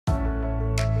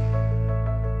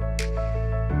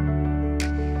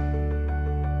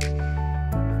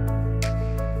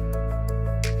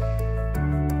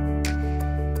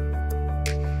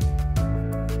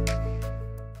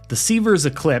The Sievers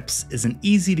Eclipse is an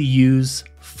easy-to-use,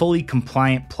 fully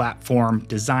compliant platform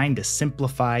designed to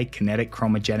simplify kinetic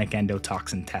chromogenic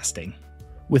endotoxin testing.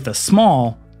 With a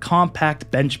small, compact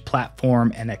bench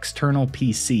platform and external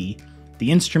PC,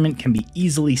 the instrument can be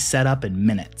easily set up in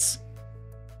minutes.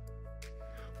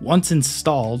 Once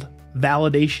installed,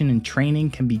 validation and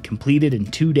training can be completed in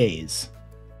 2 days.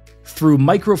 Through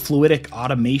microfluidic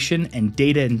automation and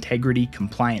data integrity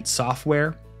compliant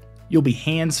software, you'll be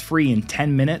hands-free in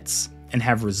 10 minutes and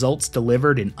have results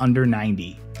delivered in under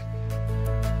 90.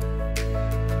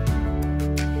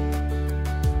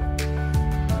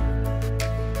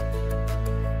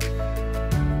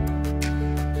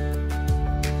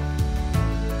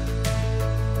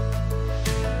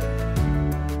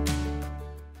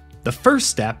 The first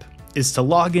step is to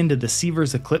log into the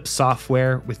Sievers Eclipse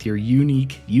software with your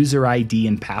unique user ID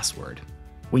and password.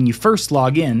 When you first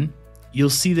log in, you'll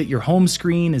see that your home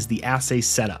screen is the assay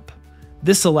setup.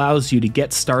 This allows you to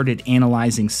get started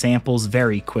analyzing samples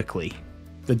very quickly.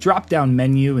 The drop-down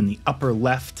menu in the upper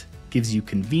left gives you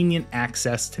convenient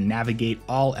access to navigate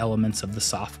all elements of the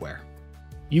software.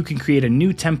 You can create a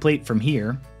new template from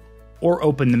here, or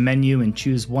open the menu and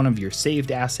choose one of your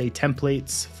saved assay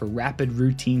templates for rapid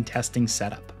routine testing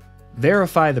setup.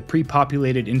 Verify the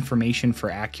pre-populated information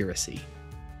for accuracy.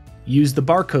 Use the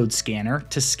barcode scanner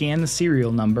to scan the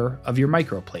serial number of your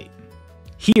microplate.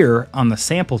 Here, on the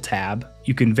Sample tab,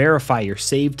 you can verify your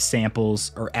saved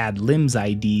samples or add LIMS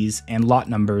IDs and lot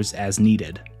numbers as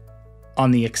needed. On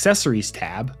the Accessories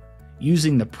tab,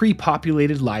 using the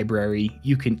pre-populated library,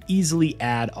 you can easily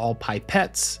add all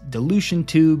pipettes, dilution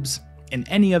tubes, and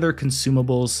any other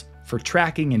consumables for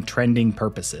tracking and trending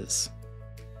purposes.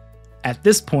 At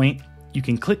this point, you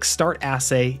can click Start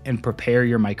Assay and prepare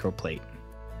your microplate.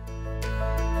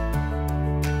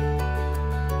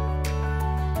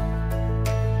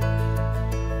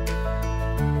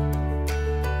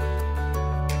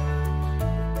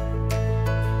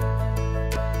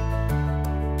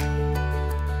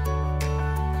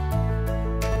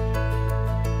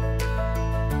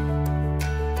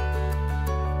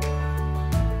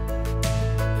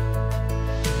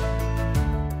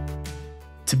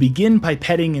 To begin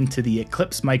pipetting into the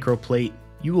Eclipse microplate,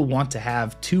 you will want to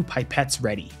have 2 pipettes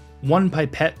ready. One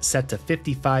pipette set to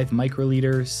 55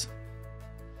 microliters,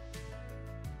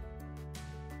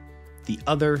 the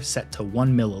other set to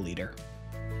 1 milliliter.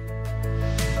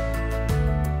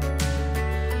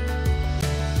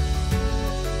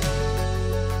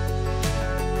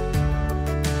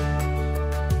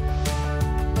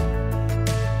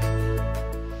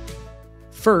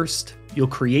 First, you'll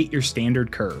create your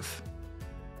standard curve.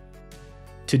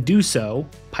 To do so,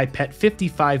 pipette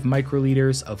 55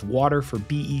 microliters of water for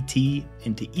BET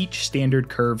into each standard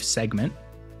curve segment,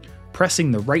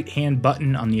 pressing the right-hand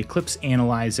button on the Eclipse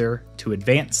analyzer to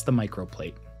advance the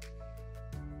microplate.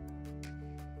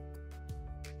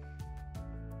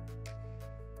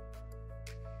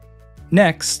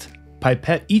 Next,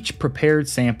 pipette each prepared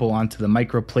sample onto the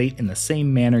microplate in the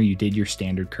same manner you did your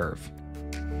standard curve.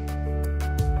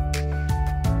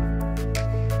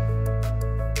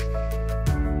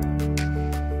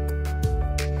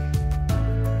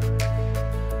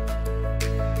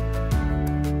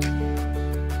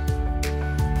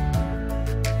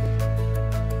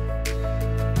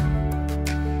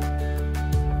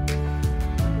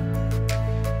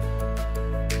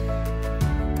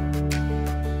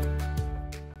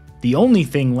 The only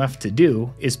thing left to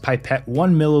do is pipette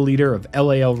 1 milliliter of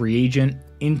LAL reagent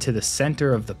into the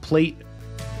center of the plate,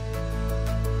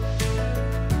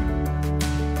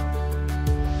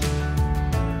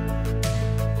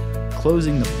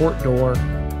 closing the port door,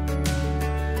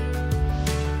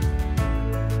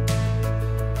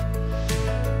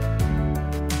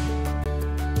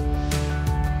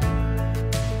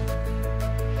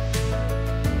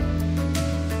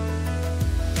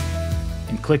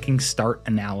 and clicking Start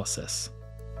Analysis.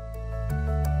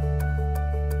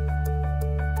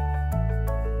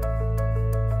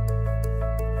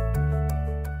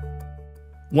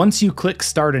 Once you click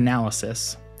Start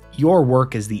Analysis, your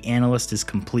work as the analyst is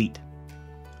complete.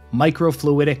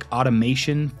 Microfluidic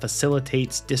automation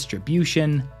facilitates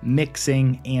distribution,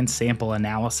 mixing, and sample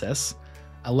analysis,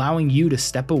 allowing you to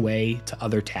step away to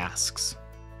other tasks.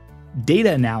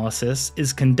 Data analysis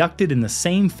is conducted in the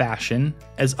same fashion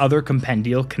as other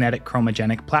compendial kinetic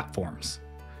chromogenic platforms,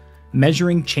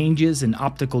 measuring changes in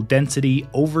optical density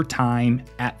over time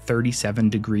at 37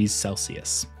 degrees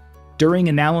Celsius. During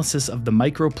analysis of the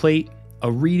microplate,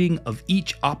 a reading of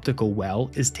each optical well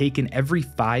is taken every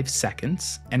 5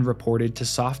 seconds and reported to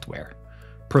software,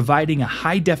 providing a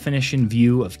high-definition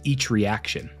view of each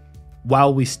reaction.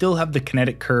 While we still have the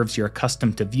kinetic curves you're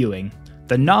accustomed to viewing,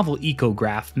 the novel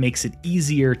ecograph makes it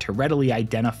easier to readily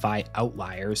identify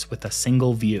outliers with a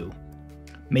single view,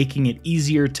 making it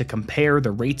easier to compare the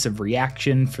rates of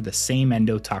reaction for the same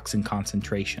endotoxin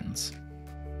concentrations.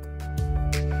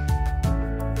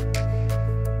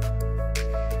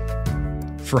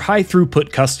 For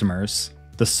high-throughput customers,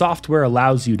 the software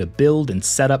allows you to build and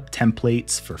set up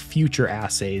templates for future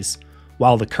assays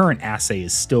while the current assay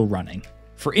is still running.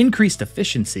 For increased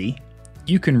efficiency,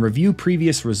 you can review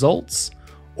previous results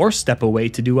or step away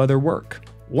to do other work.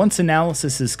 Once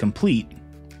analysis is complete,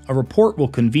 a report will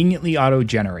conveniently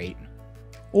auto-generate,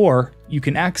 or you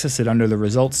can access it under the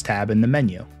Results tab in the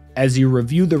menu. As you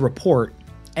review the report,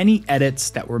 any edits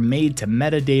that were made to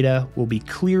metadata will be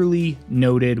clearly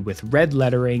noted with red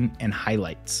lettering and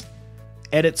highlights.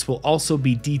 Edits will also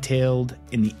be detailed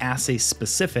in the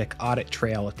assay-specific audit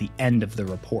trail at the end of the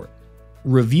report.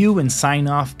 Review and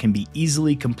sign-off can be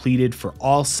easily completed for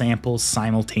all samples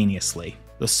simultaneously.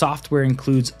 The software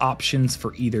includes options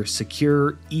for either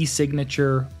secure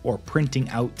e-signature or printing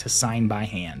out to sign by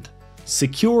hand.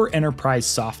 Secure enterprise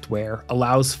software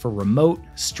allows for remote,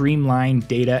 streamlined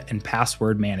data and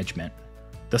password management.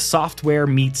 The software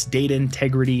meets data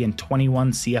integrity and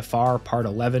 21 CFR Part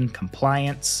 11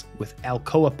 compliance with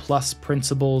Alcoa Plus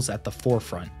principles at the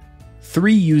forefront.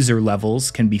 3 user levels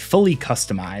can be fully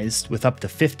customized with up to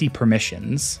 50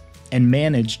 permissions and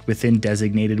managed within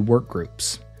designated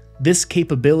workgroups. This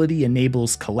capability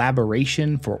enables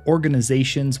collaboration for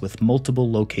organizations with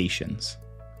multiple locations.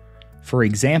 For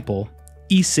example,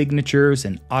 e-signatures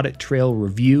and audit trail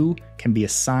review can be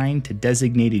assigned to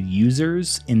designated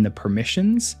users in the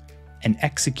permissions and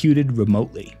executed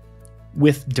remotely.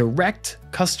 With direct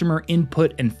customer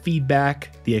input and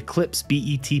feedback, the Eclipse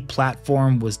BET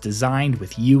platform was designed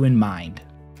with you in mind.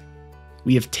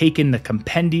 We have taken the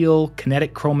compendial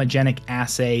kinetic chromogenic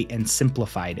assay and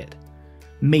simplified it,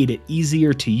 made it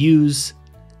easier to use,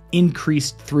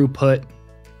 increased throughput,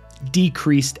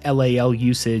 decreased LAL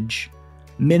usage,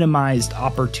 minimized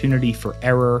opportunity for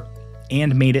error,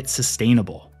 and made it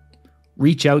sustainable.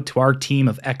 Reach out to our team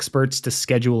of experts to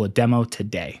schedule a demo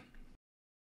today.